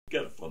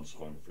one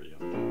song for you.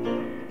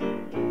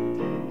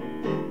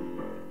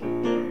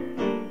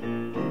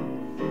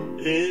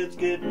 It's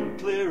getting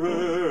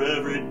clearer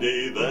every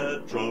day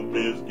that Trump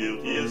is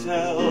guilty as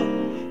hell.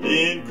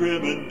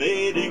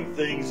 Incriminating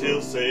things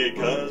he'll say,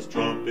 'cause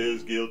Trump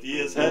is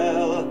guilty as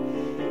hell.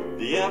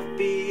 The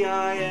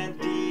FBI and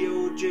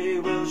DOJ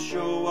will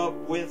show up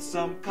with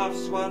some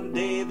cuffs one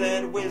day,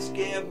 then whisk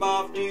him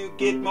off to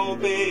Gitmo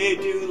Bay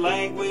to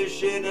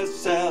languish in a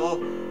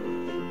cell.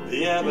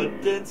 The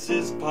evidence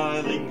is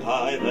piling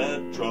high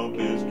that Trump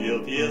is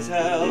guilty as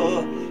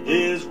hell.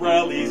 His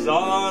rallies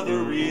are the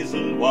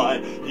reason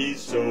why he's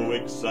so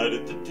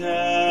excited to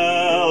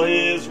tell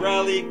his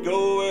rally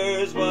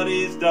goers what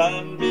he's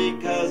done,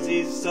 because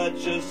he's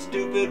such a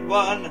stupid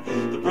one.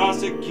 The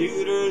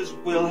prosecutors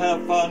will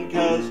have fun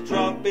 'cause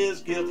Trump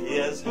is guilty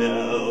as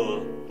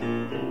hell.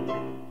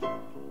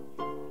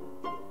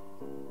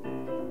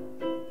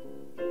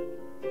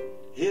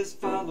 His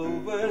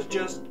followers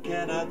just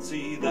cannot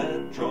see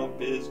that Trump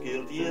is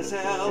guilty as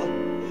hell.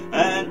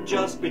 And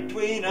just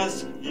between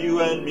us, you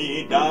and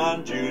me,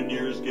 Don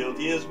Jr.'s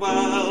guilty as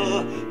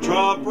well.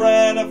 Trump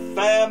ran a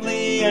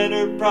family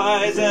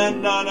enterprise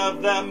and none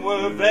of them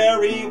were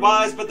very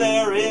wise, but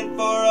they're in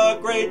for a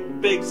great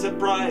big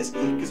surprise,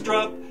 'cause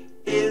Trump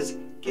is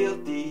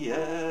guilty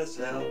as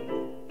hell.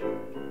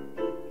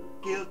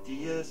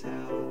 Guilty as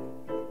hell.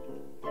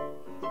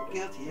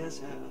 Guilty as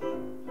hell.